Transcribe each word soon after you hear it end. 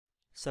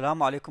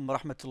السلام عليكم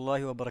ورحمة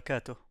الله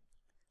وبركاته.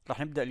 راح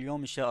نبدأ اليوم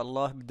إن شاء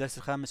الله بالدرس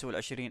الخامس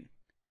والعشرين.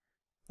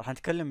 راح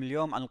نتكلم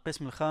اليوم عن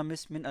القسم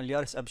الخامس من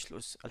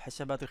الجارسابشلوس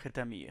الحسابات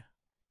الختامية.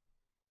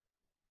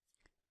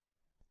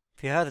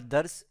 في هذا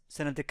الدرس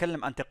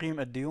سنتكلم عن تقييم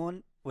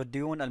الديون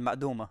والديون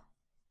المعدومة.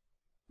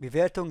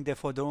 Bewertung der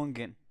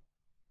Forderungen.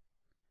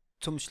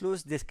 Zum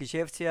Schluss des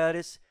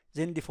Geschäftsjahres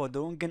sind die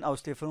Forderungen,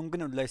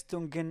 Auslieferungen und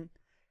Leistungen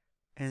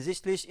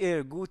hinsichtlich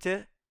ihrer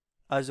Güte,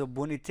 also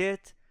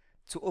Bonität,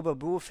 zu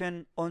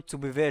überprüfen und zu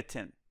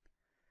bewerten.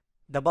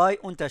 Dabei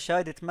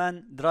unterscheidet man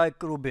drei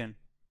Gruppen: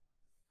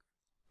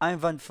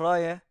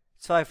 einwandfreie,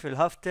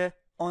 zweifelhafte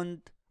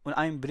und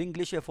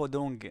uneinbringliche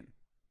Forderungen.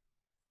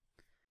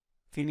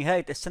 في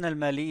نهاية السنة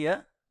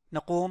المالية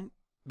نقوم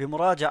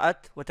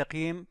بمراجعة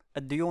وتقييم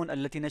الديون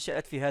التي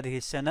نشأت في هذه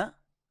السنة،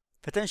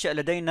 فتنشأ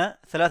لدينا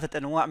ثلاثة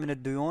أنواع من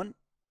الديون: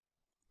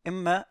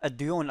 إما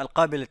الديون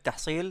القابلة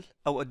للتحصيل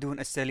أو الديون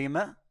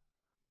السليمة،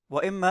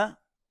 وإما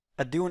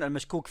الديون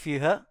المشكوك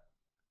فيها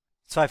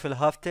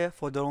zweifelhafte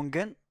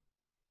Forderungen،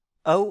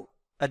 أو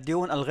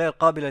الديون الغير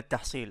قابلة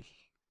للتحصيل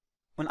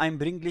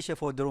uneinbringliche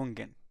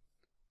Forderungen.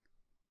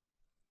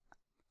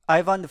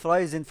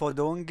 Einwandfrei sind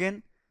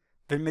Forderungen,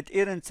 wenn mit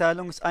ihrem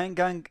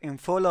Zahlungseingang in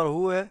voller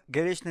Höhe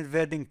gerechnet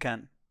werden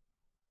kann.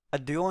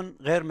 الديون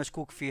غير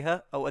مشكوك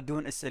فيها أو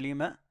الديون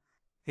السليمة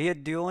هي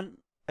الديون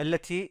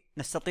التي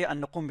نستطيع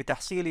أن نقوم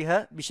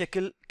بتحصيلها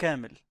بشكل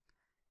كامل،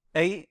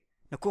 أي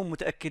نكون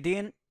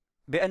متأكدين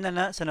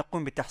بأننا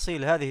سنقوم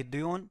بتحصيل هذه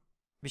الديون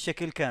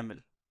بشكل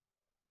كامل.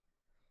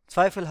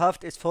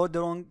 Zweifelhaft ist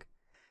Forderung,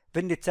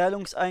 wenn der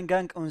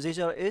Zahlungseingang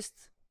unsicher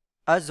ist,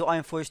 also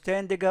ein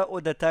vollständiger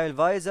oder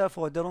teilweiser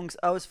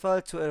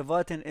Forderungsausfall zu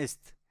erwarten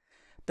ist.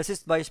 Das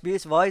ist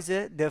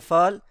beispielsweise der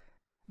Fall,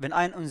 wenn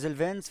ein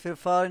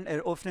Insolvenzverfahren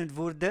eröffnet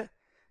wurde,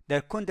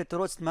 der Kunde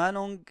trotz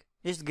Mahnung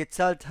nicht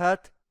gezahlt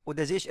hat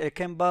oder sich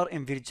erkennbar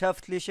in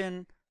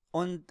wirtschaftlichen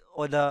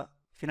und/oder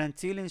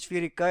finanziellen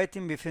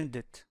Schwierigkeiten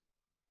befindet.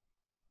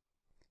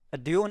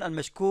 الديون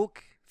المشكوك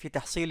في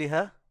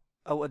تحصيلها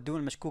أو الديون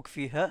المشكوك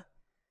فيها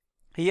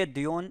هي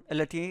الديون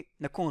التي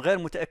نكون غير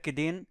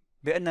متأكدين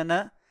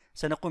بأننا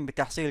سنقوم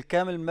بتحصيل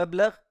كامل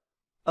المبلغ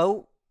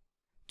أو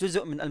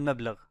جزء من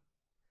المبلغ.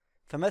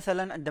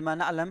 فمثلا عندما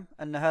نعلم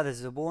أن هذا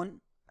الزبون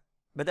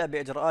بدأ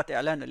بإجراءات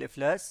إعلان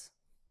الإفلاس،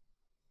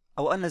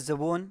 أو أن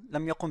الزبون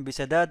لم يقم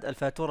بسداد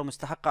الفاتورة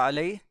المستحقة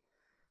عليه،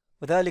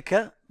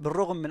 وذلك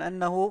بالرغم من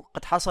أنه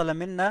قد حصل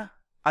منا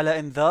على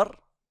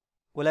إنذار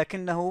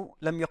ولكنه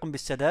لم يقم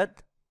بالسداد،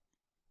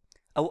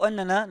 أو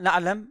أننا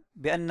نعلم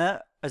بأن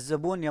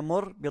الزبون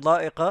يمر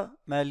بضائقة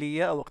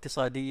مالية أو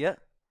اقتصادية،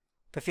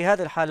 ففي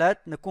هذه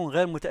الحالات نكون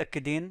غير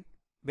متأكدين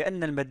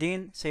بأن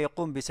المدين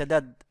سيقوم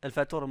بسداد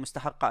الفاتورة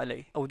المستحقة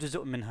عليه أو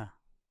جزء منها.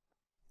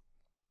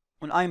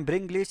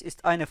 Uneinbringlich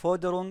ist eine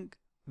Forderung,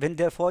 wenn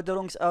der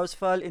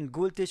Forderungsausfall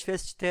endgültig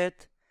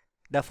feststeht.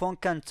 Davon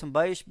kann zum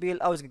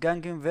Beispiel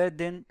ausgegangen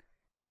werden,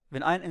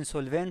 wenn ein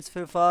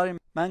Insolvenzverfahren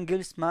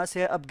mangels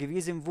Maße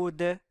abgewiesen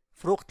wurde,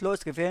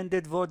 fruchtlos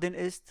gewendet worden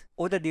ist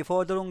oder die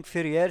Forderung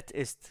verjährt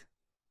ist.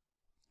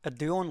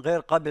 الديون غير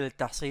قابلة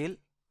للتحصيل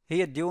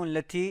هي الديون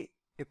التي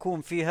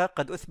يكون فيها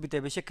قد أثبت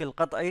بشكل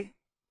قطعي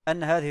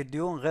أن هذه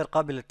الديون غير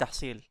قابلة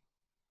للتحصيل.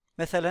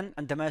 مثلا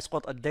عندما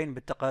يسقط الدين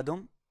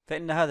بالتقادم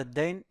فإن هذا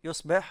الدين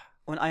يصبح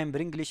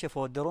uneinbringliche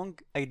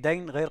Forderung، أي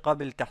دين غير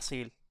قابل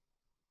للتحصيل.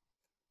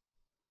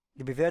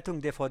 Die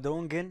Bewertung der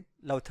Forderungen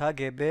laut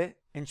HGB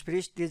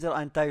entspricht dieser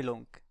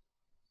Einteilung.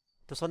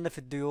 تصنف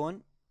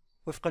الديون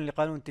وفقا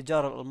لقانون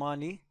التجارة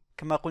الألماني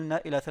كما قلنا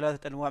إلى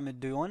ثلاثة أنواع من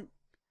الديون.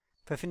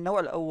 ففي النوع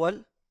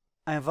الأول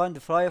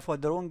einwandfreie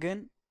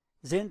Forderungen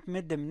sind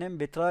mit dem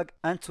Nennbetrag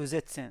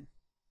anzusetzen.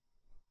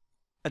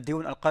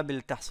 الديون القابلة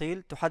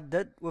للتحصيل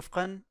تحدد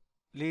وفقا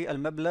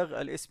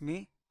للمبلغ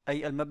الاسمي،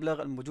 أي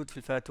المبلغ الموجود في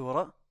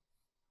الفاتورة.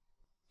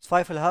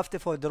 Zweifelhafte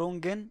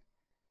Forderungen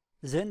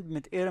sind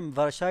mit ihrem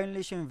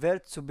wahrscheinlichen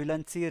Wert zu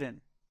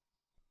bilanzieren.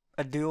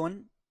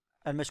 الديون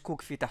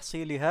المشكوك في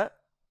تحصيلها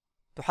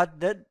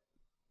تحدد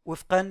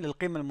وفقا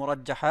للقيمة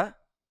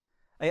المرجحة،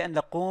 أي أن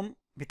نقوم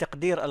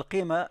بتقدير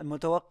القيمة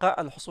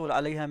المتوقع الحصول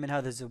عليها من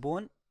هذا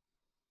الزبون.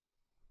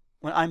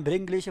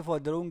 Uneinbringliche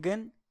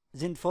Forderungen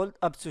sind voll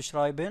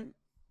abzuschreiben.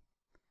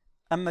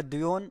 أما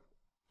الديون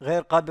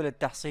غير قابلة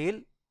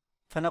للتحصيل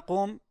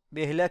فنقوم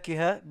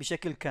بإهلاكها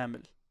بشكل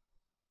كامل.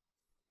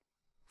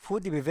 Für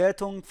die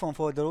Bewertung von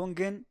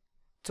Forderungen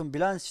zum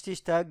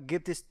Bilanzstichtag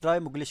gibt es drei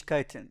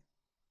Möglichkeiten.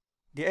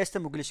 Die erste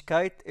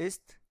Möglichkeit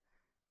ist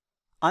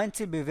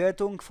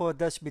Einzelbewertung für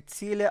das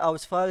spezielle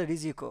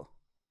Ausfallrisiko.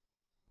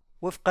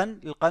 وفقا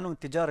للقانون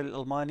التجاري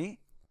الألماني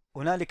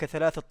هنالك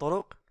ثلاثة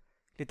طرق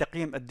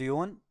لتقييم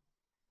الديون.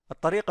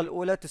 الطريقة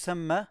الأولى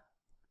تسمى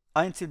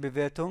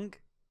Einzelbewertung،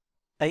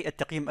 أي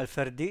التقييم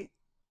الفردي،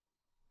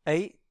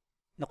 أي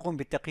نقوم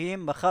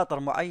بتقييم مخاطر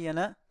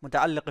معينة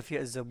متعلقة في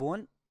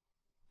الزبون.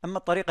 أما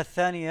الطريقة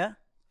الثانية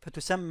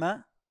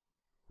فتسمى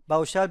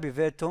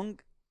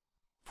Pauschalbewertung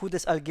für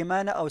das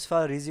allgemeine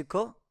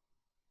Ausfallrisiko،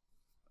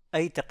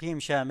 أي تقييم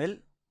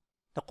شامل،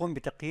 نقوم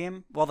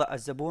بتقييم وضع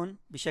الزبون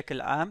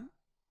بشكل عام.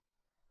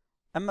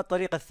 أما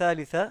الطريقة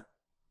الثالثة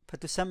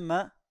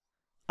فتسمى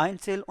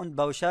Einzel- und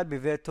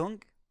Pauschalbewertung،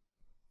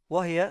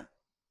 وهي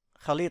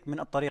خليط من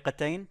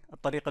الطريقتين،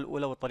 الطريقة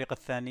الأولى والطريقة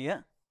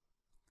الثانية.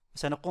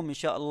 سنقوم إن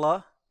شاء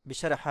الله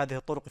بشرح هذه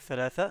الطرق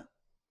الثلاثة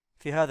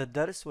في هذا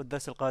الدرس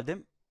والدرس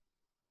القادم.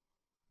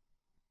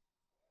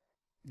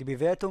 Die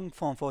Bewertung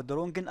von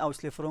Forderungen,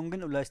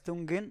 Auslieferungen und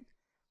Leistungen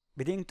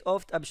bedingt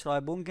oft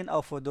Abschreibungen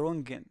auf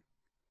Forderungen.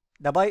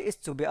 Dabei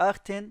ist zu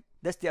beachten,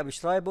 dass die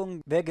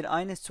Abschreibung wegen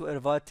eines zu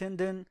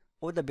erwartenden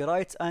oder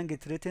bereits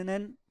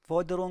eingetretenen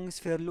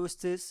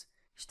Forderungsverlustes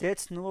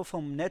stets nur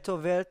vom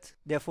Nettowert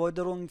der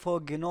Forderung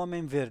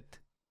vorgenommen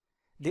wird.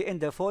 Die in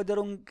der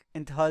Forderung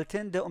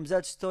enthaltene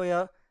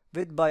Umsatzsteuer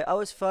wird bei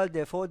Ausfall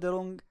der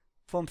Forderung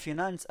vom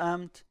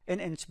Finanzamt in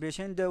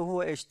entsprechender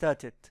Höhe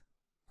erstattet.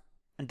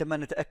 عندما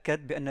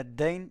نتأكد بأن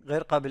الدين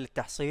غير قابل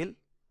للتحصيل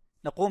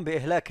نقوم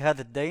بإهلاك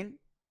هذا الدين،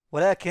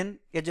 ولكن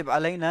يجب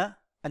علينا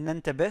أن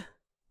ننتبه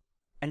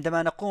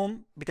عندما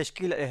نقوم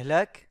بتشكيل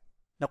الإهلاك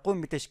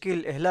نقوم بتشكيل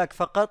الإهلاك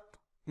فقط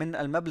من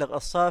المبلغ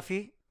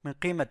الصافي من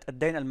قيمة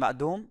الدين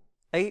المعدوم،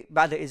 أي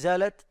بعد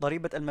إزالة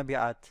ضريبة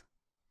المبيعات.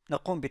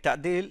 نقوم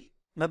بتعديل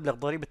مبلغ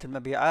ضريبة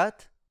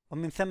المبيعات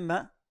ومن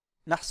ثم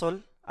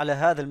نحصل على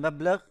هذا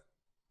المبلغ،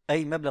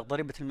 أي مبلغ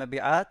ضريبة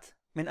المبيعات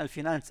من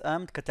الفينانس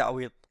آمت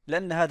كتعويض،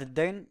 لأن هذا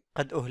الدين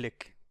قد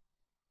أهلك.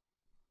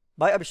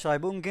 Bei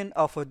Abschreibungen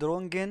auf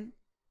Forderungen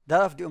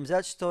darf die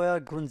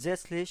Umsatzsteuer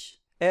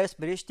grundsätzlich erst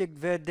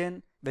berichtigt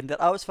werden, wenn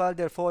der Ausfall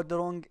der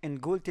Forderung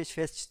endgültig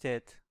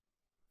feststeht.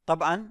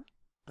 طبعا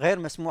غير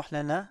مسموح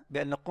لنا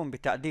بأن نقوم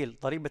بتعديل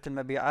ضريبة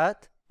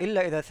المبيعات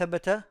إلا إذا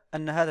ثبت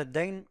أن هذا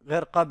الدين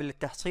غير قابل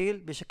للتحصيل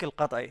بشكل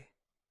قطعي.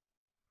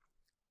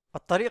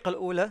 الطريقة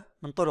الأولى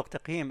من طرق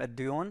تقييم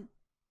الديون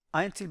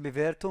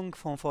Einzelbewertung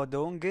von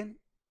Forderungen.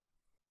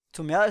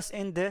 Zum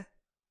Jahresende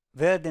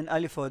werden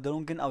alle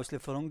Forderungen,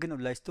 Auslieferungen und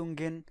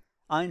Leistungen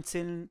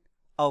einzeln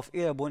auf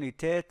ihre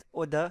Bonität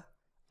oder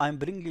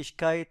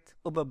Einbringlichkeit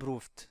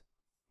überprüft.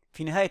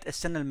 في نهاية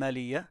السنة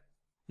المالية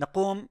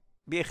نقوم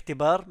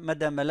باختبار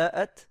مدى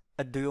ملاءة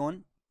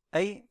الديون،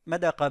 أي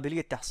مدى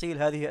قابلية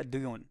تحصيل هذه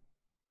الديون.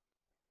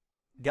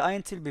 Die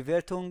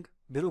Einzelbewertung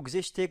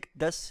berücksichtigt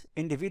das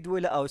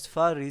individuelle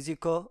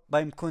Ausfallrisiko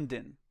beim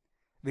Kunden,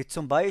 wie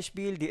zum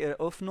Beispiel die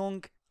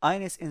Eröffnung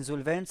eines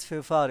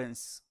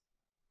Insolvenzverfahrens.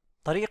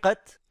 طريقة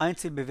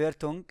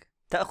Einzelbewertung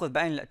تأخذ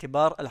بعين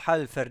الاعتبار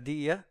الحالة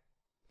الفردية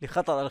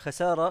لخطر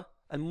الخسارة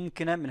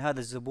الممكنة من هذا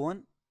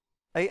الزبون،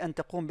 أي أن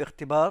تقوم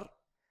باختبار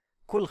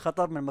كل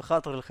خطر من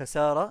مخاطر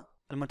الخسارة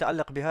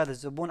المتعلق بهذا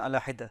الزبون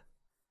على حدة.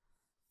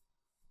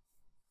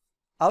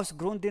 Aus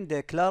Gründen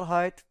der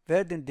Klarheit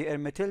werden die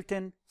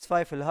ermittelten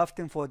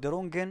zweifelhaften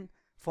Forderungen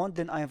von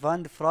den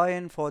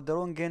einwandfreien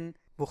Forderungen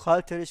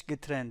buchhalterisch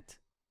getrennt.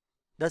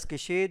 Das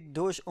geschieht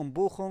durch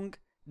Umbuchung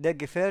der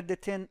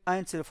gefährdeten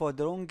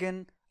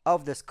Einzelforderungen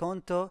auf das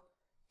Konto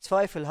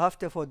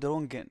zweifelhafter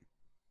Forderungen.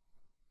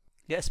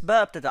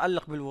 لأسباب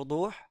تتعلق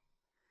بالوضوح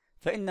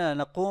فإننا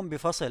نقوم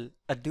بفصل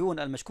الديون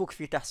المشكوك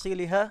في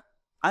تحصيلها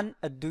عن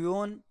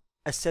الديون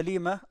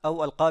السليمة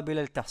أو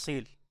القابلة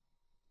للتحصيل،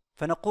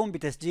 فنقوم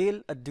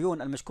بتسجيل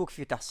الديون المشكوك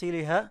في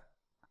تحصيلها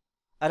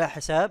على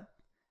حساب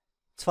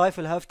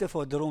zweifelhafte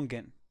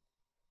Forderungen.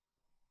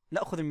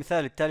 نأخذ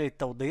المثال التالي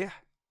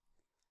للتوضيح.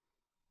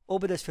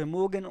 Über das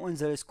Vermögen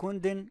unseres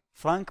Kunden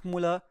Frank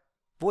Müller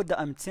wurde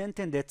am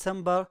 10.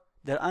 Dezember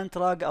der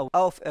Antrag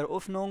auf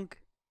Eröffnung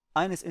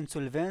eines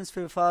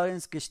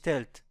Insolvenzverfahrens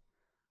gestellt.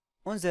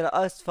 Unsere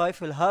als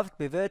zweifelhaft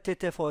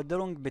bewertete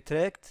Forderung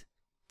beträgt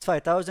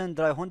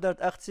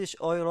 2.380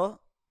 Euro,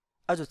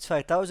 also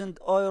 2.000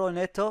 Euro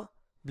netto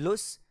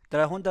plus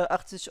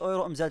 380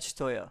 Euro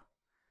Umsatzsteuer.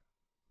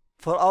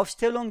 Vor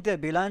Aufstellung der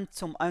Bilanz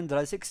zum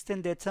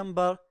 31.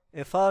 Dezember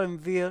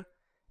erfahren wir,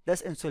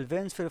 dass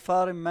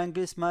Insolvenzverfahren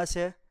mangels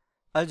Maße,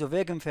 also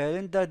wegen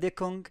fehlender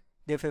Deckung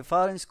der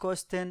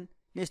Verfahrenskosten,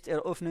 nicht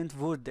eröffnet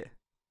wurde.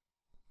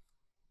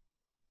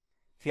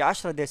 في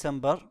 10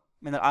 ديسمبر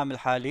من العام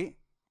الحالي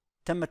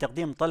تم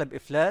تقديم طلب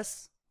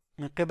إفلاس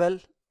من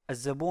قبل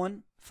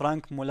الزبون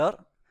فرانك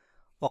مولر،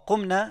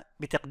 وقمنا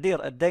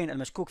بتقدير الدين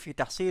المشكوك في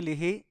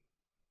تحصيله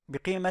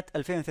بقيمة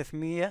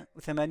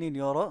 2380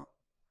 يورو،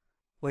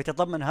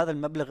 ويتضمن هذا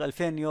المبلغ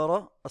 2000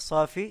 يورو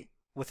الصافي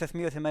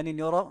و380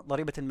 يورو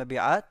ضريبة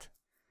المبيعات.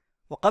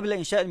 وقبل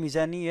إنشاء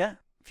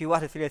الميزانية في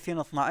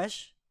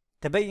 31/12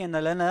 تبين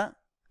لنا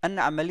أن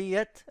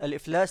عملية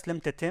الإفلاس لم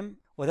تتم،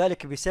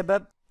 وذلك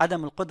بسبب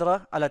عدم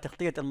القدرة على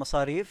تغطية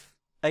المصاريف،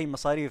 أي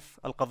مصاريف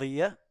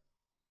القضية.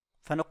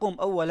 فنقوم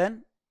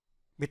أولا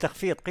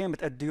بتخفيض قيمة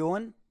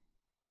الديون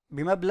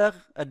بمبلغ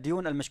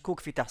الديون المشكوك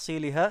في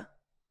تحصيلها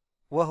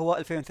وهو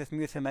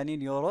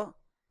 2380 يورو،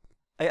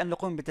 أي أن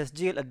نقوم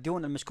بتسجيل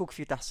الديون المشكوك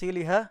في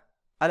تحصيلها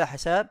على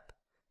حساب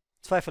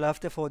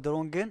zweifelhafte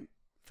Forderungen،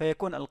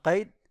 فيكون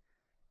القيد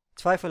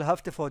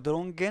zweifelhafte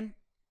Forderungen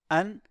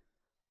an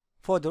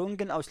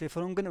Forderungen,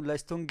 Auslieferungen und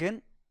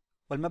Leistungen،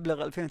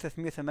 والمبلغ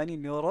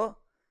 2380 يورو.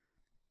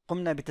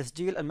 قمنا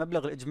بتسجيل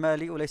المبلغ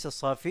الإجمالي وليس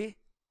الصافي،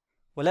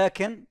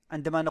 ولكن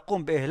عندما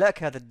نقوم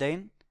بإهلاك هذا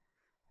الدين،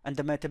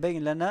 عندما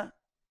يتبين لنا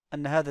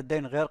أن هذا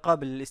الدين غير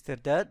قابل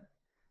للاسترداد،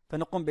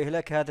 فنقوم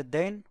بإهلاك هذا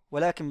الدين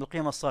ولكن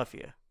بالقيمة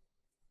الصافية.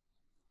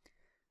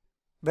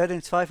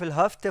 Werden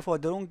zweifelhafte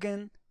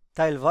Forderungen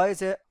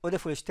teilweise oder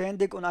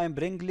vollständig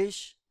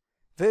uneinbringlich,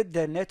 wird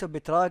der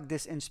Nettobetrag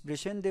des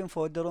entsprechenden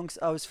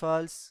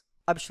Forderungsausfalls,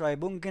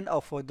 Abschreibungen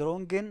auf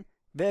Forderungen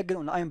wegen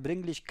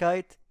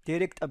Uneinbringlichkeit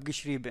direkt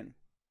abgeschrieben.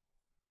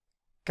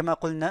 كما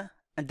قلنا،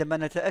 عندما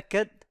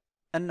نتأكد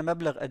أن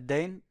مبلغ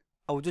الدين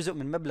أو جزء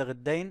من مبلغ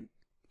الدين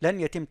لن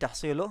يتم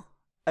تحصيله،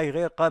 أي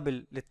غير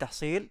قابل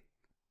للتحصيل،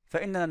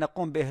 فإننا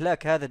نقوم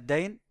بإهلاك هذا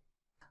الدين،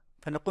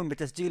 فنقوم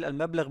بتسجيل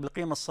المبلغ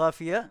بالقيمة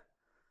الصافية،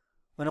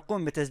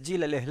 ونقوم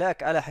بتسجيل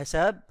الإهلاك على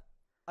حساب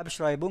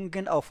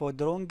Abschreibungen أو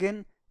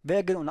Forderungen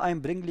wegen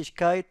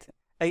Uneinbringlichkeit،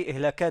 أي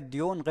إهلاكات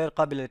ديون غير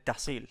قابلة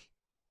للتحصيل.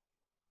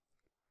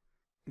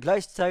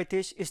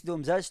 Gleichzeitig ist die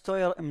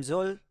Umsatzsteuer im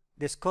Soll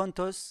des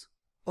Kontos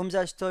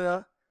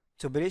Umsatzsteuer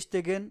zu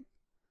berichtigen,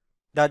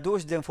 da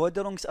durch den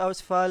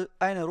Forderungsausfall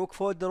eine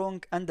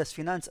Rückforderung an das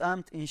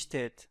Finanzamt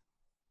entsteht.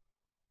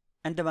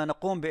 عندما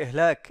نقوم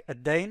بإهلاك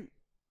الدين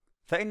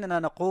فإننا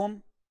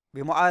نقوم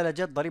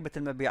بمعالجة ضريبة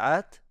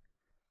المبيعات،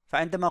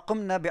 فعندما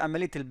قمنا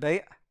بعملية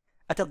البيع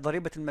أتت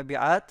ضريبة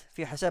المبيعات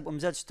في حساب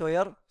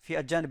أمزاجشتوير في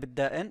الجانب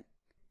الدائن،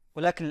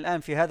 ولكن الآن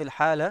في هذه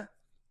الحالة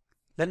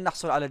لن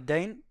نحصل على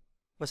الدين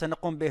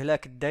وسنقوم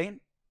بإهلاك الدين،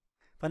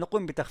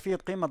 فنقوم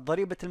بتخفيض قيمة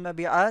ضريبة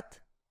المبيعات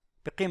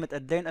بقيمة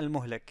الدين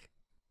المهلك.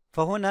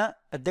 فهنا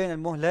الدين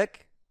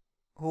المهلك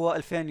هو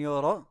 2000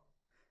 يورو،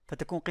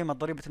 فتكون قيمة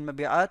ضريبة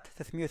المبيعات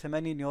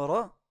 380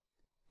 يورو،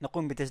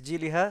 نقوم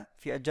بتسجيلها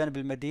في الجانب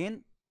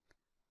المدين،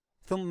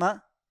 ثم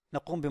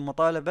نقوم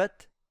بمطالبة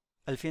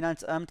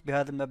الفينانس أمت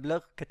بهذا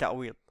المبلغ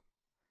كتعويض،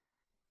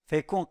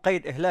 فيكون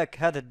قيد إهلاك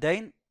هذا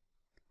الدين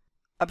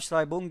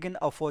Abschreibungen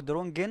أو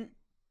Forderungen.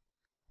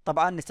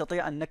 طبعا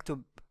نستطيع أن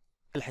نكتب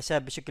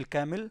الحساب بشكل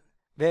كامل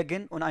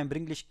wegen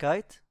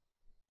Uneinbringlichkeit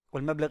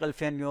والمبلغ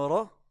 2000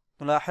 يورو،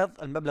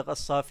 نلاحظ المبلغ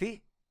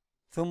الصافي،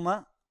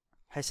 ثم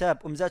حساب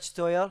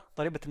Umsatzsteuer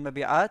ضريبة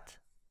المبيعات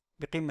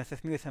بقيمة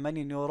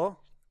 380 يورو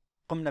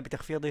قمنا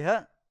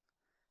بتخفيضها،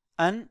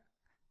 أن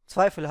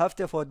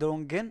zweifelhafte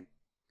Forderungen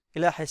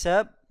إلى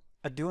حساب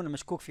الديون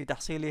المشكوك في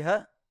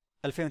تحصيلها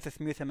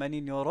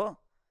 2380 يورو،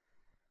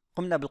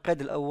 قمنا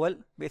بالقيد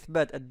الأول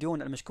بإثبات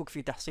الديون المشكوك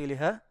في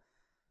تحصيلها،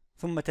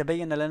 ثم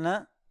تبين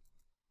لنا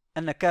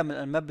أن كامل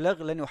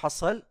المبلغ لن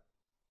يحصل،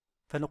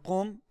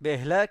 فنقوم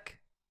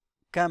بإهلاك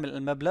كامل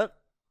المبلغ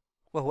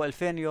وهو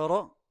 2000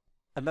 يورو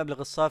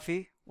المبلغ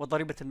الصافي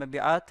وضريبة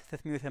المبيعات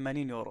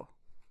 380 يورو.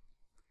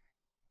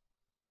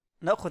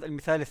 نأخذ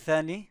المثال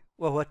الثاني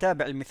وهو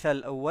تابع المثال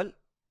الأول.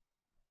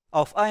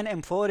 Auf eine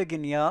im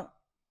vorigen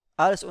Jahr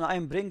als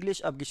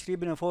uneinbringlich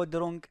abgeschriebene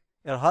Forderung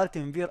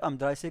erhalten wir am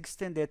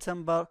 30.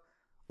 Dezember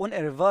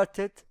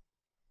unerwartet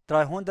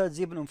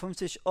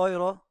 357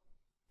 Euro,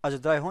 also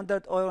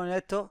 300 Euro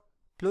netto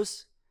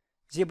plus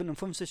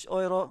 57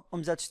 Euro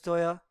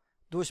Umsatzsteuer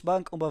durch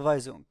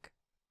Banküberweisung.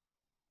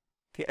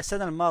 في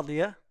السنة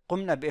الماضية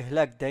قمنا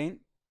بإهلاك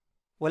دين،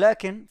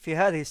 ولكن في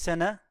هذه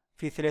السنة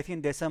في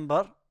 30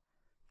 ديسمبر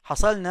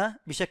حصلنا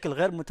بشكل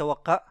غير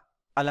متوقع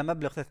على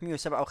مبلغ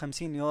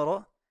 357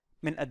 يورو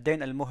من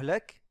الدين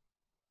المهلك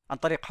عن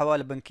طريق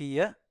حوالة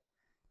بنكية.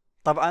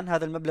 طبعا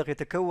هذا المبلغ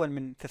يتكون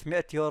من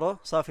 300 يورو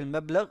صافي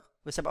المبلغ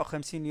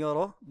و57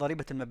 يورو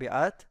ضريبة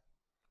المبيعات،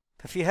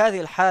 ففي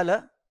هذه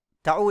الحالة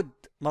تعود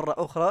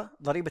مرة أخرى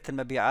ضريبة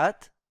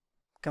المبيعات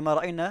كما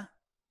رأينا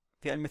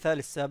في المثال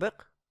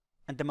السابق.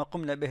 عندما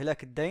قمنا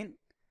بإهلاك الدين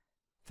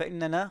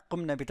فإننا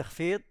قمنا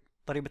بتخفيض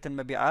ضريبة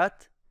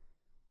المبيعات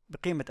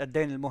بقيمة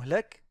الدين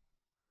المهلك،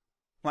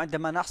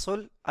 وعندما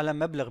نحصل على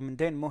مبلغ من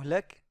دين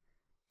مهلك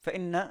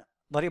فإن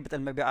ضريبة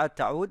المبيعات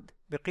تعود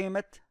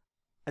بقيمة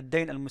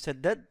الدين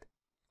المسدد،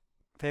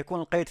 فيكون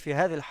القيد في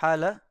هذه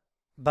الحالة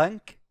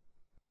بنك،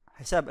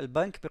 حساب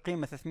البنك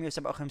بقيمة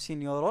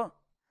 357 يورو،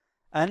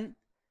 أن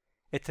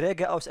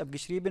Erträge aus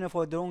abgeschriebenen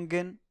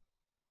Forderungen،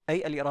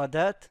 أي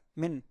الإيرادات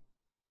من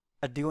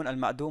الديون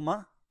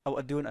المعدومة أو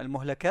الديون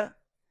المهلكة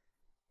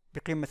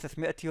بقيمة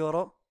 300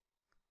 يورو،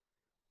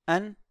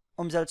 أن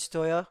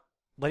Umsatzsteuer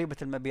ضريبة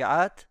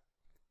المبيعات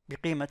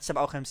بقيمة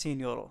 57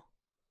 يورو.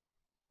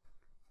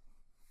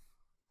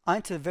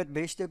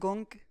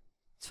 Einzelwertberichtigung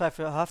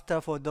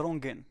zweifelhafter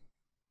Forderungen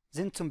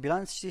sind zum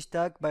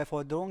Bilanzstichtag bei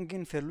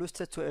Forderungen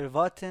Verluste zu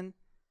erwarten,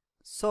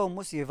 so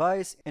muss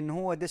jeweils in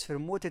Höhe des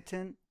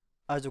vermuteten,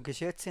 also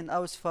geschätzten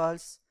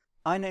Ausfalls,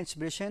 eine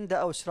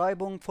entsprechende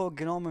Ausschreibung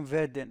vorgenommen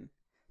werden.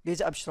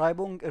 Diese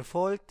Abschreibung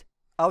erfolgt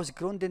aus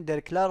Gründen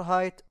der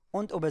Klarheit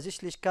und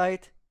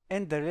Übersichtlichkeit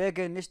in der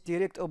Regel nicht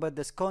direkt über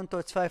das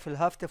Konto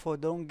zweifelhafte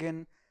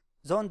Forderungen,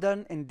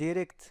 sondern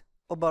indirekt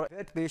über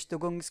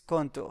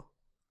Wertberichtigungskonto.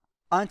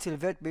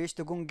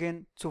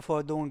 Einzelwertberichtigungen zu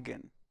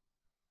Forderungen.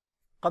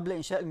 قبل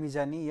إنشاء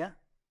الميزانية،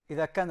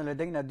 إذا كان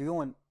لدينا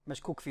ديون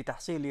مشكوك في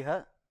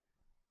تحصيلها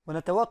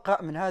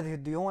ونتوقع من هذه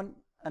الديون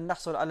أن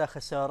نحصل على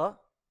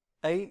خسارة،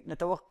 أي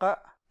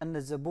نتوقع أن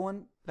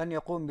الزبون لن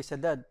يقوم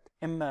بسداد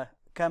إما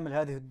كامل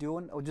هذه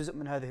الديون أو جزء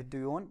من هذه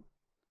الديون،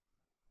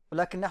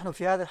 ولكن نحن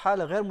في هذه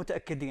الحالة غير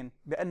متأكدين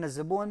بأن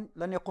الزبون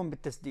لن يقوم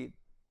بالتسديد،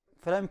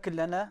 فلا يمكن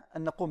لنا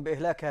أن نقوم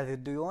بإهلاك هذه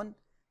الديون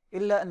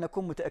إلا أن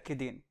نكون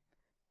متأكدين.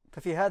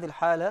 ففي هذه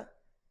الحالة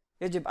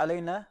يجب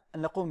علينا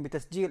أن نقوم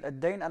بتسجيل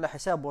الدين على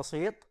حساب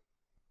وسيط،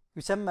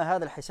 يسمى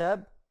هذا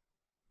الحساب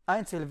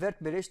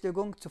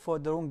Einzelwertberichtigung zu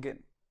Forderungen،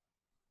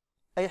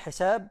 أي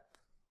حساب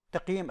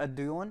تقييم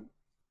الديون،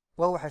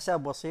 وهو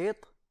حساب وسيط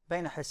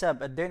بين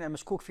حساب الدين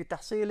المشكوك في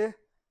تحصيله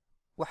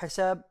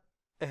وحساب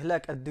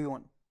إهلاك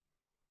الديون.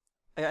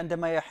 أي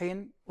عندما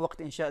يحين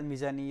وقت إنشاء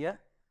الميزانية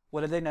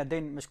ولدينا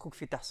دين مشكوك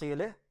في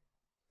تحصيله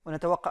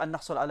ونتوقع أن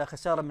نحصل على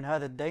خسارة من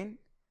هذا الدين،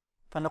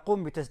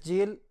 فنقوم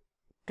بتسجيل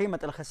قيمة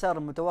الخسارة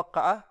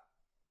المتوقعة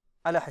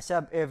على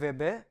حساب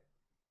AVB،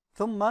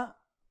 ثم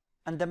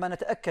عندما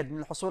نتأكد من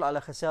الحصول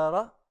على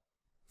خسارة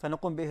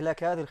فنقوم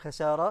بإهلاك هذه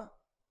الخسارة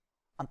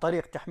عن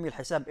طريق تحميل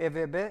حساب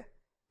AVB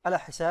على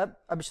حساب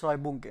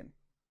Abschreibungen.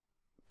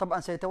 طبعا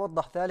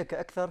سيتوضح ذلك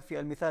أكثر في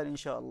المثال إن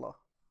شاء الله.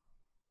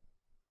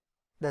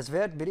 Das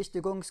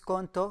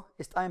Wertberichtigungskonto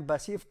ist ein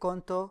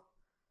Passivkonto,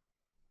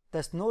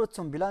 das nur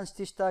zum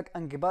Bilanzstichtag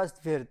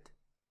angepasst wird.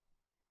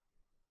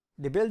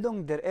 Die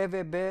Bildung der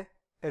EWB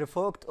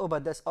erfolgt über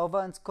das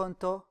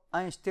Aufwandskonto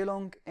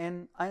Einstellung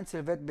in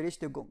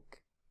Einzelwertberichtigung.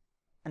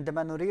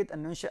 عندما نريد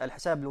أن ننشئ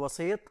الحساب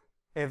الوسيط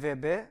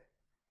EWB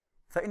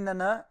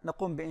فإننا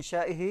نقوم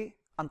بإنشائه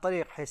عن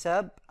طريق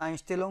حساب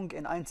Einstellung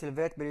in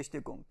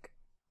Einzelwertberichtigung.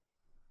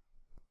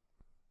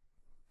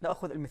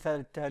 نأخذ المثال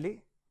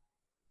التالي.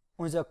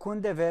 Unser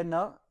Kunde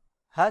Werner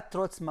hat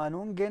trotz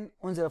Mahnungen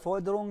unsere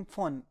Forderung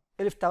von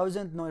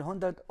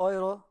 11.900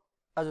 Euro,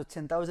 also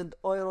 10.000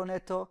 Euro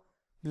netto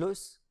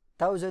plus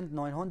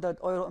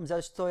 1.900 Euro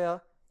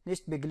Umsatzsteuer,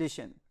 nicht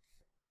beglichen.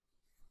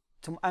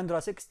 Zum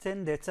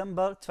 31.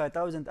 Dezember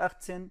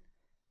 2018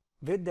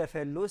 wird der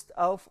Verlust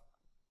auf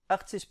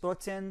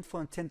 80%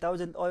 von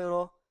 10.000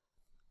 Euro,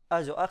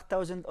 also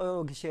 8.000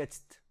 Euro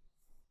geschätzt.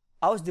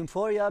 Aus dem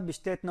Vorjahr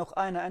besteht noch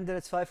eine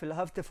andere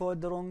zweifelhafte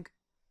Forderung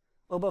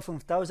über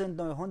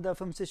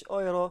 5.950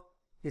 Euro,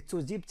 die zu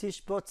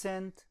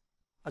 70%,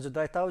 also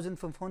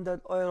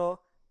 3.500 Euro,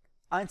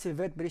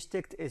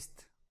 einzelwertberichtigt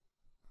ist.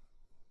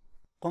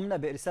 قمنا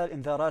بإرسال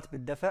إنذارات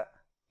بالدفع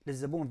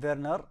للزبون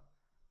فيرنر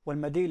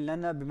والمدين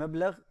لنا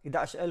بمبلغ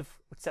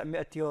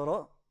 11,900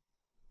 يورو،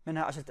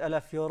 منها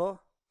 10,000 يورو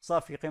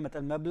صافي قيمة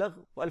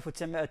المبلغ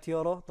و1,900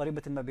 يورو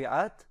ضريبة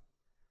المبيعات.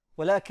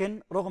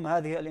 ولكن رغم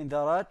هذه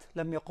الإنذارات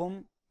لم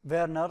يقم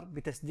فيرنر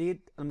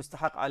بتسديد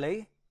المستحق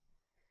عليه.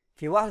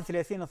 في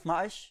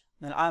 31/12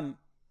 من العام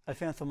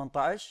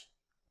 2018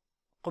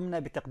 قمنا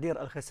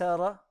بتقدير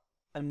الخسارة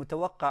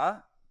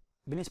المتوقعة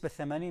بنسبة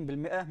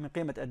 80% من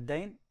قيمة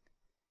الدين،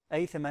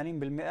 أي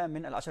 80%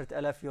 من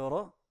 10,000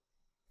 يورو،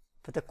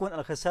 فتكون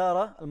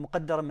الخسارة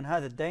المقدرة من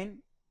هذا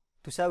الدين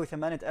تساوي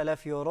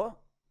 8,000 يورو،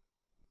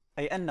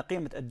 أي أن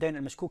قيمة الدين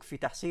المشكوك في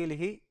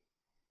تحصيله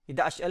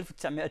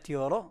 11,900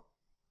 يورو.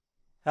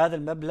 هذا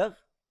المبلغ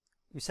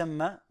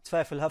يسمى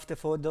zweifelhafte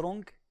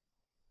Forderung،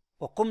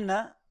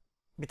 وقمنا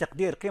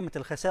بتقدير قيمة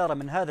الخسارة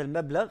من هذا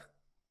المبلغ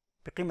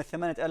بقيمة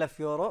 8,000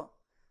 يورو،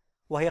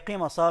 وهي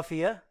قيمة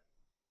صافية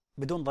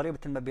بدون ضريبة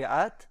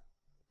المبيعات،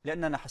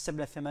 لأننا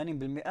حسبنا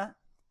 80%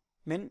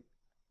 من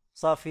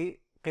صافي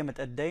قيمة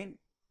الدين.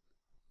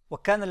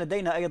 وكان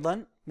لدينا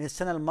أيضا من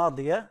السنة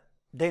الماضية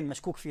دين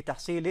مشكوك في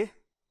تحصيله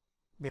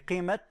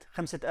بقيمة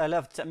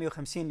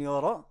 5,950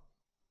 يورو،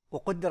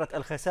 وقدرت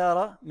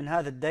الخسارة من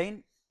هذا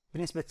الدين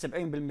بنسبة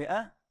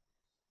 70%،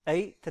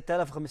 أي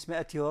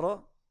 3,500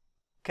 يورو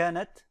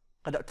كانت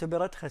قد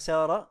اعتبرت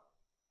خسارة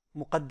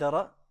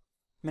مقدرة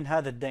من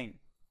هذا الدين.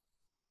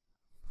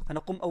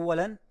 فنقوم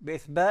أولا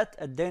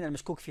بإثبات الدين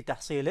المشكوك في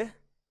تحصيله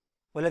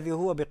والذي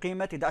هو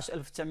بقيمة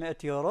 11,900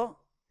 يورو،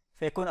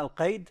 فيكون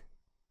القيد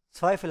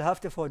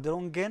zweifelhafte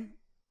Forderungen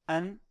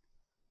an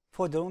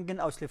Forderungen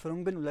aus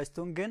Lieferungen und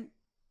Leistungen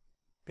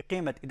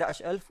بقيمة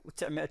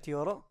 11,900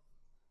 يورو.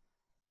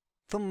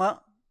 ثم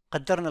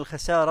قدرنا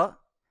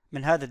الخسارة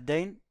من هذا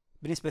الدين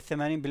بنسبة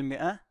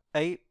 80%،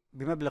 أي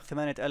بمبلغ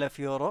 8,000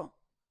 يورو.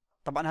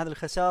 طبعا هذه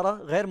الخسارة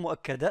غير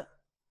مؤكدة،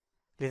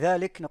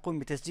 لذلك نقوم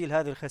بتسجيل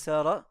هذه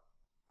الخسارة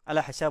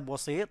على حساب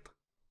وسيط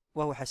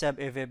وهو حساب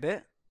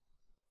AVB.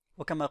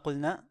 وكما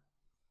قلنا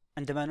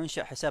عندما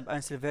ننشأ حساب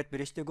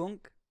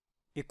Einzelwertberichtigung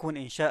يكون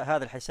إنشاء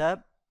هذا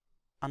الحساب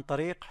عن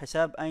طريق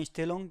حساب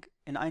Einstellung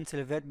in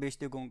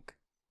Einzelwertberichtigung.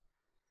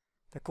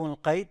 تكون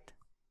القيد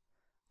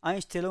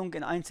Einstellung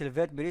in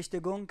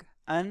Einzelwertberichtigung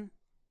an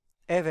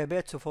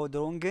EWB zu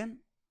Forderungen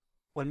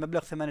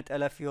والمبلغ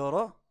 8,000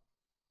 يورو.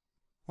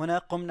 هنا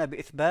قمنا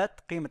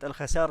بإثبات قيمة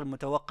الخسارة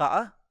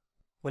المتوقعة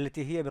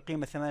والتي هي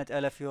بقيمة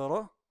 8,000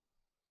 يورو.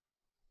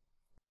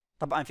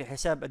 طبعا في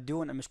حساب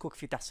الديون المشكوك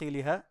في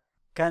تحصيلها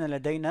كان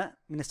لدينا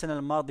من السنة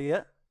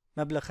الماضية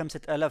مبلغ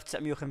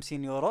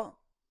 5,950 يورو،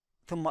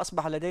 ثم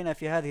أصبح لدينا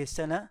في هذه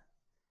السنة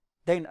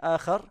دين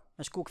آخر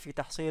مشكوك في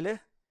تحصيله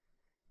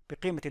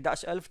بقيمة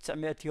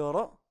 11,900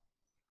 يورو،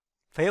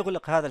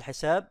 فيغلق هذا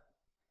الحساب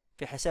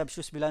في حساب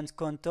شوس بيلانس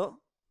كونتو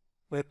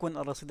ويكون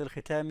الرصيد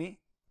الختامي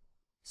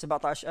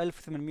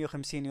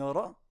 17,850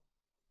 يورو.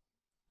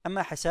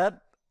 أما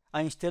حساب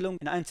Einstellung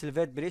in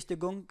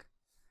Einzelwertberichtigung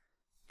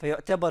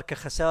فيعتبر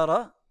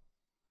كخسارة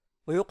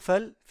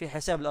ويقفل في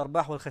حساب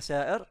الأرباح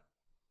والخسائر.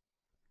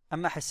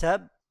 أما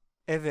حساب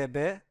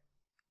AVB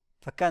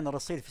فكان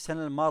الرصيد في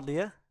السنة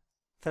الماضية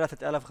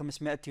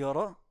 3500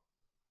 يورو،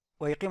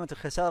 وهي قيمة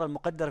الخسارة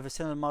المقدرة في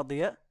السنة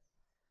الماضية.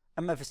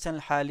 أما في السنة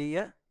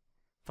الحالية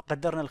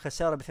فقدرنا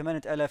الخسارة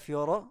ب8000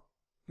 يورو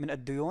من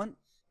الديون،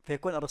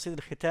 فيكون الرصيد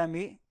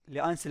الختامي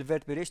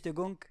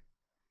لأينزلفيرتبريشتيجونج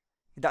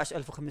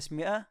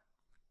 11500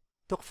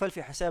 تقفل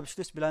في حساب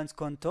شلوس بلانس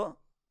كونتو.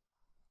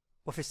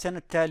 وفي السنة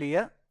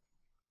التالية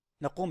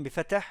نقوم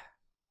بفتح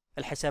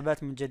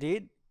الحسابات من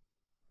جديد،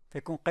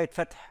 فيكون قيد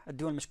فتح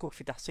الديون المشكوك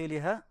في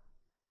تحصيلها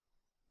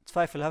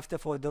Zweifelhafte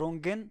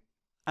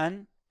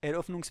an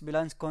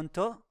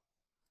Eröffnungsbilanzkonto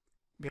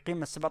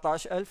بقيمة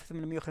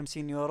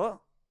 17850 يورو،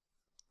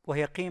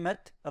 وهي قيمة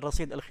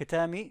الرصيد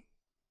الختامي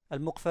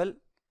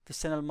المقفل في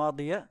السنة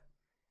الماضية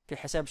في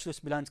حساب شلوس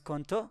بلانس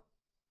كونتو.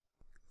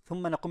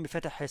 ثم نقوم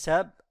بفتح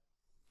حساب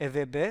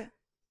AVB،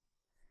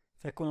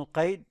 فيكون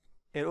القيد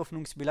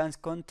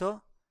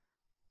Eröffnungsbilanzkonto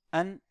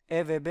an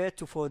AVB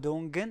zu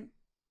Forderungen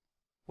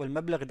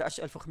والمبلغ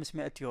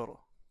 11500 يورو.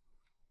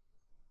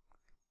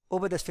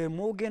 Über das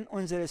Vermögen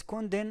unseres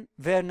Kunden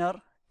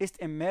Werner ist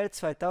im März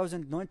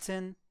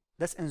 2019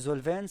 das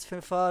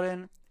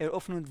Insolvenzverfahren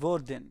eröffnet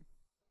worden.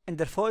 In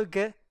der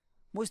Folge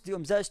muss die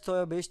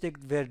Umsatzsteuer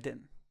berichtigt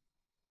werden.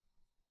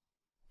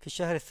 في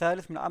الشهر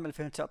الثالث من عام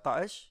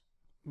 2019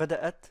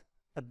 بدأت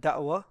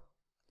الدعوة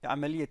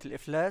لعملية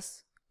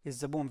الإفلاس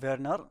للزبون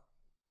فيرنر،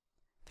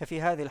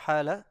 ففي هذه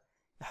الحالة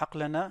يحق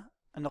لنا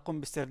أن نقوم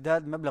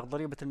باسترداد مبلغ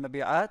ضريبة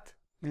المبيعات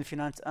من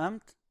الفينانس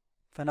أمت،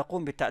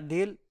 فنقوم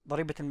بتعديل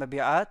ضريبة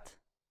المبيعات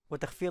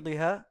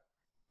وتخفيضها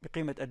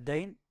بقيمة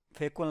الدين،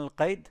 فيكون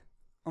القيد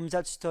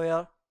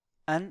Umsatzsteuer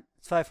an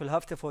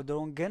Zweifelhafte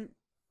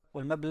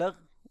والمبلغ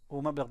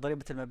هو مبلغ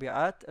ضريبة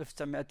المبيعات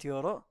 1900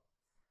 يورو.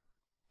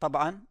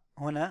 طبعا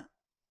هنا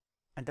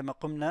عندما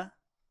قمنا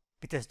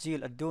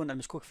بتسجيل الديون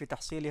المشكوك في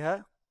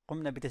تحصيلها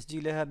قمنا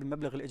بتسجيلها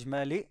بالمبلغ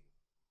الإجمالي،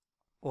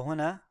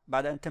 وهنا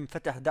بعد أن تم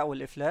فتح دعوى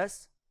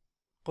الإفلاس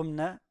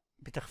قمنا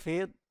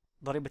بتخفيض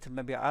ضريبة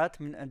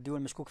المبيعات من الديون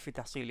المشكوك في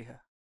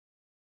تحصيلها.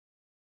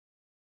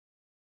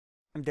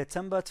 Im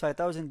Dezember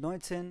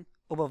 2019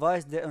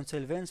 überweist der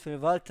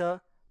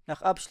Insolvenzverwalter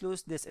nach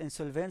Abschluss des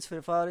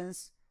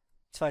Insolvenzverfahrens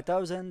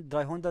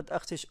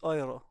 2380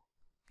 Euro.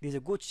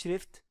 Diese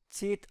Gutschrift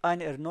zieht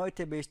eine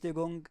erneute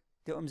Berichtigung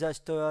der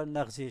Umsatzsteuer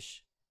nach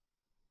sich.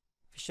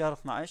 في الشهر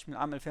 12 من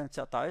عام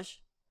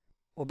 2019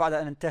 وبعد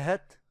أن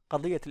انتهت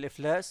قضية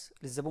الإفلاس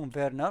للزبون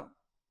فيرنر،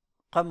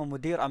 قام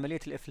مدير عملية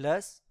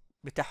الإفلاس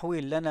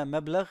بتحويل لنا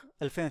مبلغ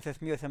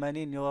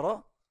 2380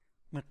 يورو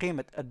من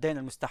قيمة الدين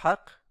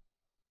المستحق.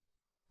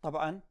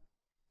 طبعا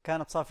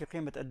كانت صافي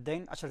قيمة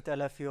الدين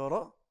 10000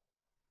 يورو،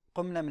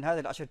 قمنا من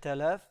هذه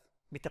 10000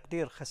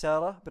 بتقدير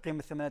خسارة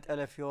بقيمة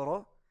 8000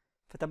 يورو،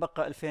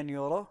 فتبقى 2000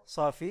 يورو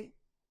صافي.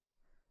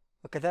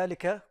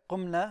 وكذلك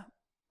قمنا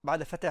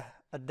بعد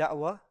فتح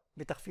الدعوة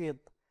بتخفيض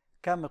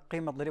كامل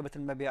قيمة ضريبة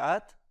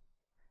المبيعات.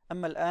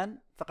 أما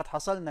الآن فقد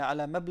حصلنا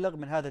على مبلغ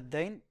من هذا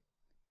الدين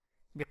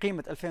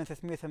بقيمة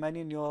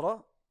 2380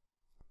 يورو،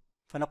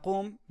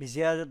 فنقوم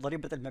بزيادة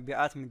ضريبة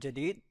المبيعات من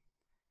جديد،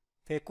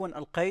 فيكون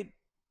القيد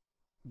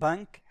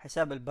بنك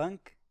حساب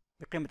البنك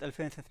بقيمة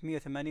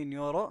 2380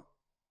 يورو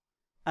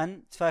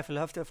أن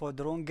Zweifelhafte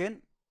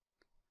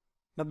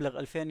مبلغ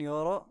 2000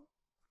 يورو،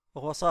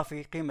 وهو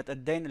صافي قيمة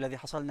الدين الذي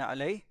حصلنا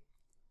عليه.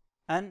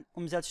 أن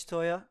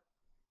Umsatzsteuer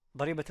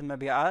ضريبة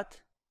المبيعات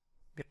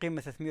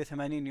بقيمة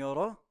 380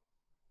 يورو،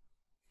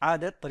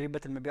 عادت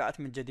ضريبة المبيعات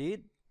من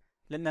جديد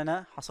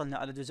لأننا حصلنا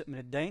على جزء من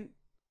الدين.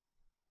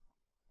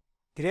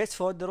 Die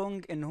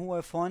Restforderung in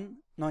Höhe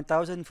von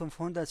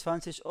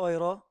 9520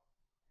 Euro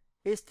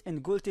ist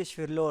endgültig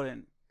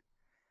verloren.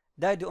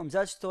 Da die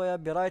Umsatzsteuer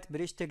bereits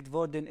berichtigt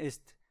worden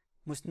ist,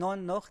 muss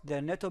nun noch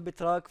der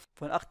Nettobetrag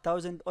von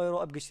 8000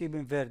 Euro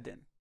abgeschrieben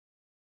werden.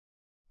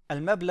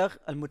 المبلغ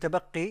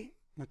المتبقي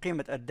من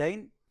قيمة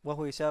الدين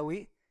وهو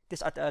يساوي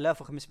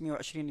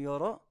 9520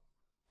 يورو.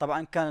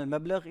 طبعا كان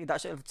المبلغ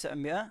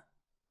 11900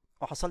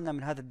 وحصلنا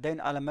من هذا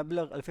الدين على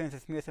مبلغ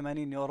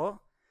 2380 يورو،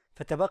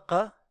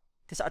 فتبقى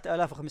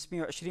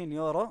 9520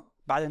 يورو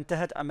بعد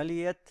انتهت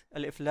عملية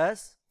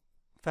الإفلاس،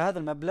 فهذا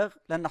المبلغ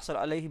لن نحصل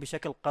عليه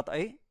بشكل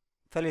قطعي،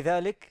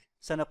 فلذلك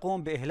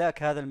سنقوم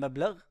بإهلاك هذا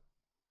المبلغ.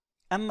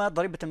 أما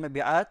ضريبة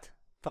المبيعات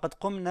فقد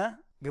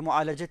قمنا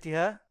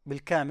بمعالجتها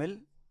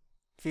بالكامل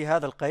في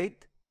هذا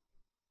القيد،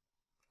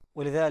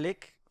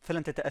 ولذلك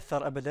فلن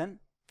تتأثر أبدا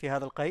في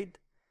هذا القيد،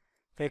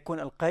 فيكون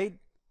القيد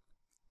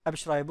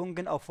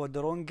Abschreibungen auf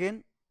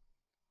Forderungen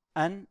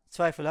an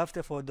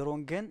Zweifelhafte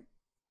Forderungen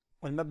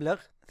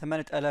والمبلغ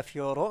 8000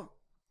 يورو.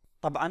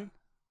 طبعا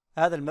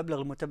هذا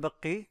المبلغ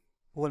المتبقي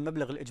هو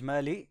المبلغ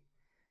الإجمالي،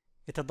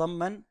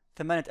 يتضمن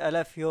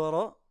 8000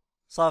 يورو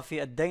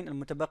صافي الدين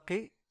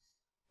المتبقي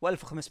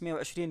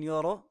و1520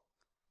 يورو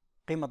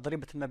قيمة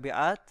ضريبة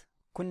المبيعات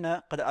كنا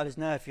قد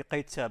عالجناها في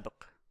قيد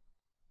سابق.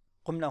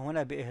 قمنا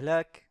هنا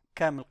بإهلاك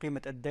كامل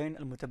قيمة الدين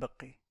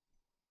المتبقي.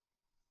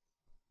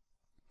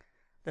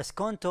 Das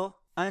Konto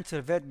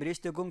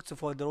Einzelwertberichtigung zu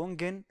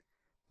Forderungen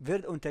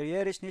wird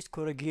unterjährig nicht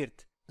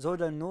korrigiert.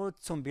 sondern nur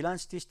zum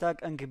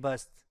Bilanzstichtag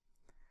angepasst.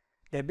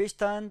 Der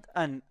Bestand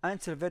an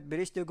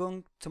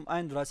Einzelwertberichtigung zum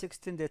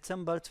 31.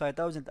 Dezember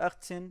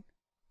 2018,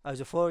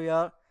 also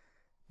Vorjahr,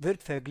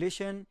 wird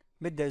verglichen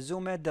mit der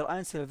Summe der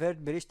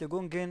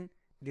Einzelwertberichtigungen,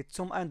 die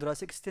zum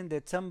 31.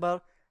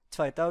 Dezember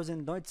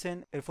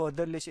 2019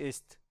 erforderlich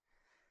ist.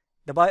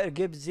 Dabei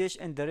ergibt sich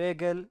in der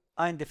Regel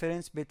ein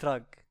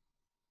Differenzbetrag.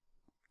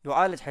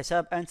 يعالج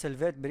حساب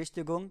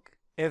Einzelwertberichtigung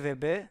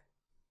EWB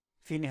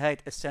في نهاية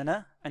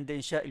السنة عند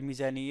إنشاء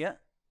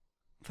الميزانية،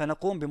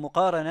 فنقوم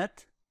بمقارنة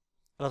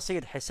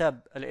رصيد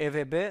حساب ال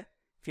EWB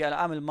في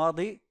العام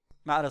الماضي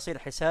مع رصيد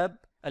حساب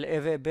ال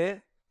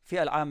EWB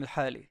في العام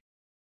الحالي.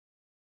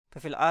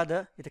 ففي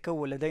العادة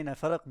يتكون لدينا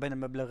فرق بين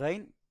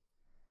المبلغين.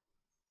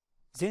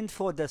 Sind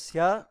für das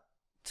Jahr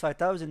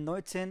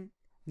 2019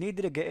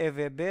 niedrige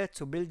EWB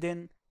zu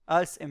bilden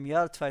als im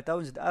Jahr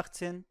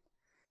 2018,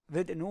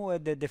 wird nur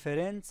der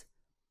Differenz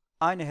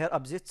eine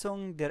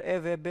Herabsetzung der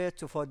EWB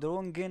zu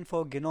Forderungen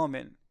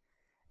vorgenommen,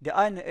 die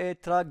einen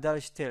Ertrag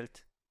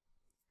darstellt.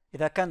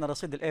 إذا كان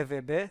رصيد ال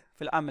EWB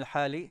في العام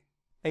الحالي،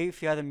 أي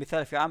في هذا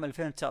المثال في عام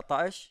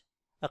 2019،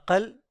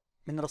 أقل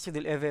من رصيد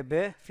ال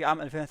EWB في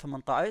عام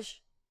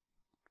 2018،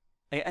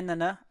 أي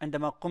أننا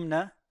عندما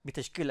قمنا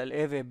بتشكيل ال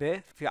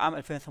EWB في عام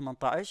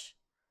 2018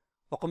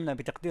 وقمنا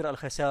بتقدير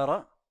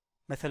الخسارة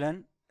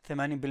مثلا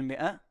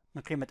 80%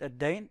 من قيمة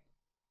الدين،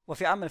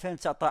 وفي عام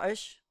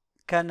 2019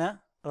 كان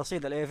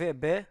رصيد ال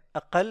EWB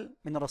أقل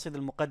من الرصيد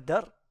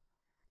المقدر،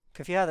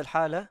 ففي هذه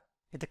الحالة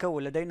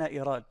يتكون لدينا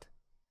إيراد.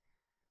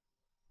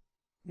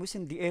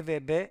 Müssen die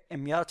EWB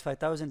im Jahr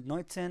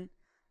 2019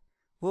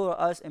 höher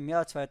als im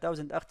Jahr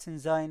 2018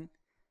 sein,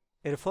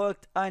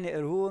 erfolgt eine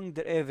Erhöhung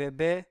der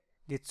EWB,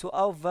 die zu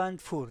Aufwand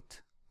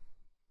führt.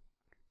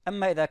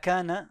 أما إذا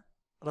كان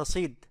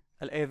رصيد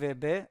ال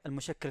EWB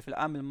المشكل في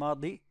العام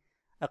الماضي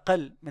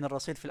أقل من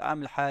الرصيد في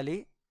العام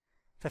الحالي،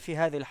 ففي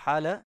هذه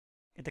الحالة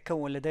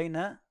يتكون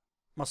لدينا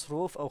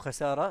مصروف أو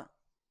خسارة،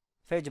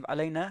 فيجب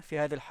علينا في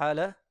هذه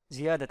الحالة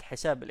زيادة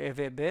حساب ال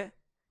EWB،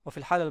 وفي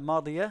الحالة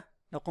الماضية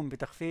نقوم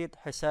بتخفيض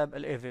حساب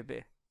ال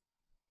EWB.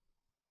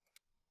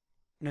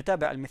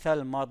 نتابع المثال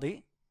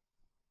الماضي.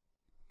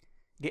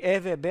 Die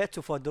EWB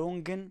zu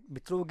Forderungen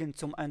betrugen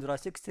zum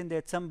 31.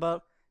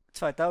 Dezember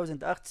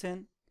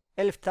 2018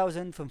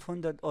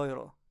 11.500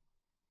 €.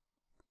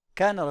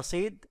 كان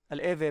رصيد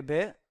ال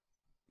EWB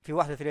في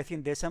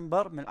 31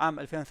 ديسمبر من عام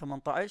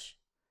 2018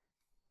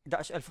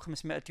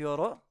 11.500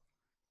 €،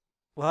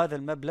 وهذا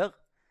المبلغ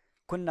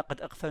كنا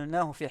قد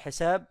أغفلناه في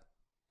حساب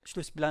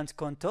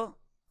Schlussbilanzkonto.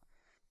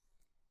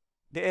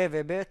 Die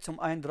EWB zum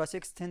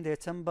 31.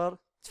 Dezember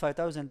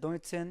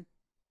 2019،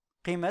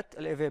 قيمة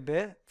ال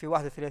EWB في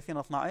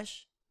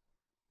 31/12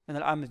 من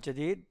العام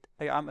الجديد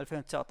أي عام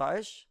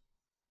 2019.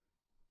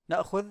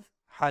 نأخذ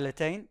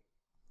حالتين.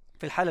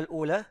 في الحالة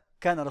الأولى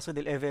كان رصيد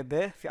ال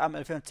EWB في عام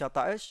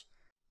 2019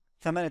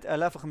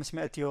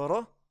 8.500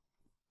 €،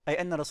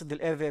 أي أن رصيد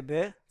ال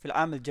EWB في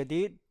العام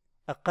الجديد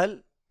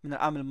أقل من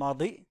العام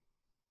الماضي،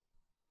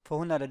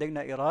 فهنا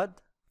لدينا إيراد،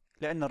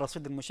 لأن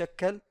الرصيد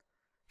المشكل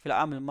في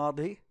العام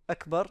الماضي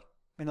أكبر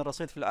من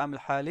الرصيد في العام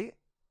الحالي،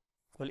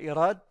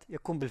 والإيراد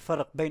يكون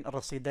بالفرق بين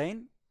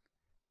الرصيدين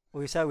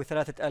ويساوي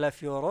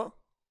 3000 €،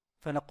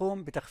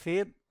 فنقوم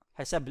بتخفيض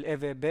حساب ال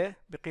EWB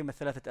بقيمة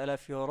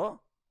 3000 €.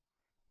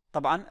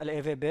 طبعا ال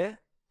EWB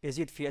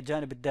يزيد في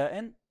الجانب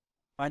الدائن،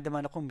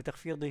 وعندما نقوم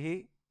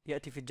بتخفيضه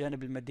يأتي في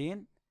الجانب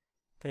المدين،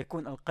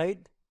 فيكون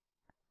القيد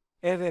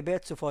EWB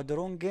zu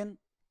Forderungen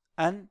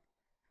an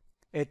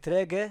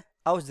Erträge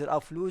aus der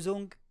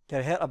Auflösung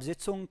der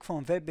Herabsetzung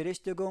von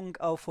Wertberichtigung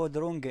auf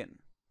Forderungen.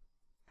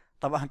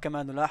 طبعا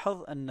كما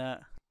نلاحظ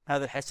أن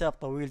هذا الحساب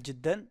طويل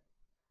جدا،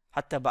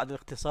 حتى بعد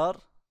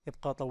الاختصار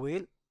يبقى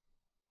طويل،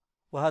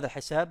 وهذا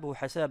الحساب هو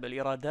حساب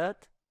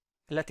الإيرادات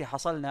التي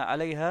حصلنا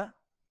عليها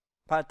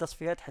بعد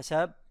تصفية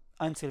حساب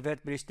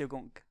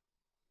Einzelwertberichtigung،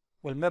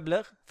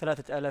 والمبلغ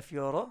 3000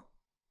 €.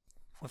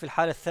 وفي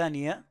الحالة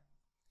الثانية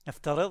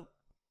نفترض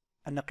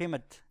أن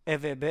قيمة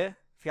EWB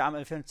في عام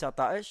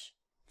 2019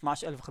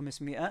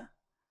 12.500،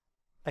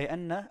 أي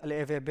أن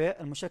ال EWB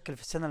المشكل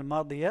في السنة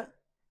الماضية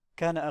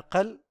كان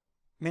أقل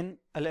من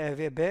ال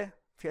EWB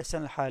في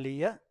السنة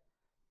الحالية،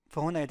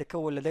 فهنا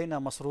يتكون لدينا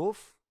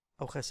مصروف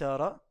أو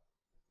خسارة،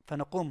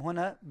 فنقوم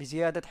هنا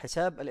بزيادة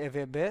حساب ال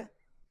EWB.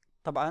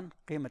 طبعا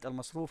قيمة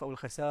المصروف أو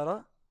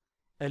الخسارة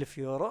 1000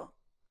 €.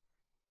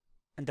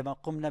 عندما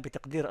قمنا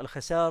بتقدير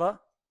الخسارة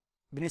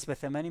بنسبة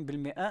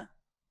 80%،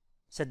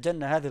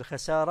 سجلنا هذه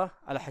الخسارة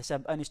على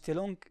حساب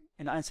Einstellung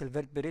in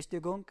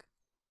Einzelwertberichtigung،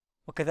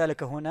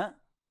 وكذلك هنا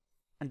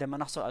عندما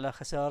نحصل على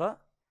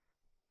خسارة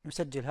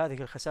نسجل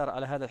هذه الخسارة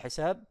على هذا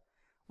الحساب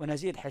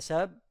ونزيد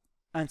حساب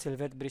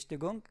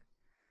Einzelwertberichtigung،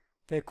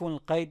 فيكون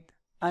القيد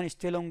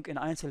Einstellung in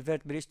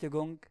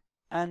Einzelwertberichtigung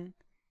an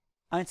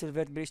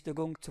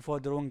Einzelwertberichtigung zu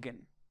Forderungen،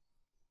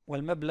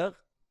 والمبلغ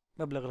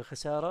مبلغ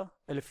الخسارة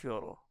 1000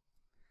 €.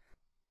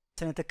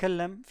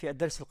 سنتكلم في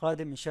الدرس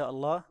القادم إن شاء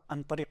الله عن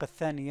الطريقة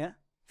الثانية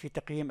في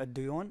تقييم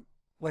الديون،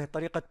 وهي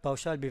طريقة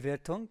باوشال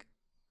بيفيرتونغ.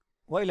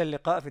 وإلى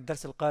اللقاء في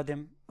الدرس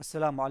القادم،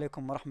 والسلام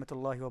عليكم ورحمة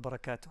الله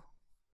وبركاته.